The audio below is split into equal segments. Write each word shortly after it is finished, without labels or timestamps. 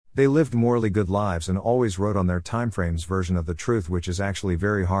They lived morally good lives and always wrote on their timeframes version of the truth, which is actually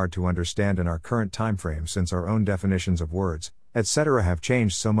very hard to understand in our current timeframe since our own definitions of words, etc. have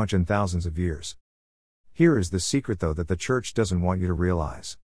changed so much in thousands of years. Here is the secret though that the church doesn't want you to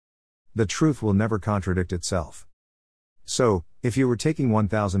realize. The truth will never contradict itself. So, if you were taking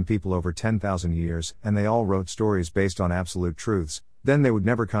 1,000 people over 10,000 years and they all wrote stories based on absolute truths, then they would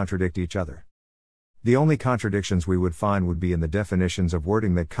never contradict each other. The only contradictions we would find would be in the definitions of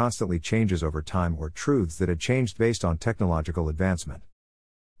wording that constantly changes over time or truths that had changed based on technological advancement.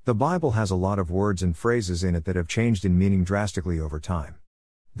 The Bible has a lot of words and phrases in it that have changed in meaning drastically over time.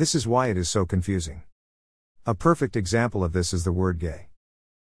 This is why it is so confusing. A perfect example of this is the word gay.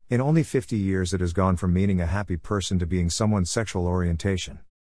 In only 50 years it has gone from meaning a happy person to being someone's sexual orientation.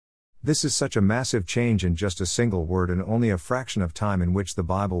 This is such a massive change in just a single word and only a fraction of time in which the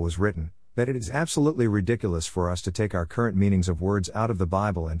Bible was written, that it is absolutely ridiculous for us to take our current meanings of words out of the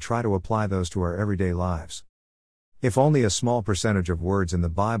Bible and try to apply those to our everyday lives. If only a small percentage of words in the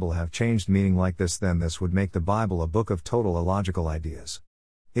Bible have changed meaning like this, then this would make the Bible a book of total illogical ideas.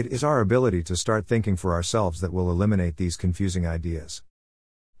 It is our ability to start thinking for ourselves that will eliminate these confusing ideas.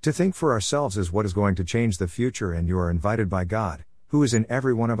 To think for ourselves is what is going to change the future, and you are invited by God, who is in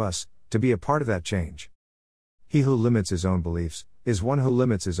every one of us, to be a part of that change. He who limits his own beliefs is one who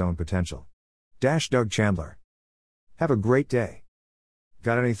limits his own potential. Doug Chandler. Have a great day.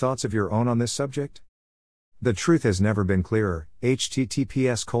 Got any thoughts of your own on this subject? The truth has never been clearer.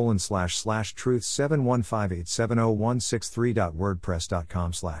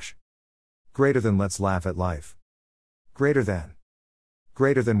 https://truth715870163.wordpress.com/ Greater than let's laugh at life. Greater than.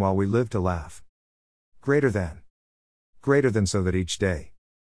 Greater than while we live to laugh. Greater than. Greater than so that each day.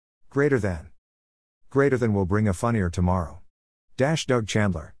 Greater than. Greater than will bring a funnier tomorrow. Doug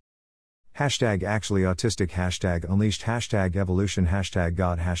Chandler. Hashtag actually autistic, hashtag unleashed, hashtag evolution, hashtag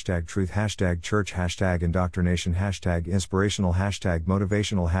God, hashtag truth, hashtag church, hashtag indoctrination, hashtag inspirational, hashtag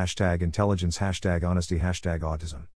motivational, hashtag intelligence, hashtag honesty, hashtag autism.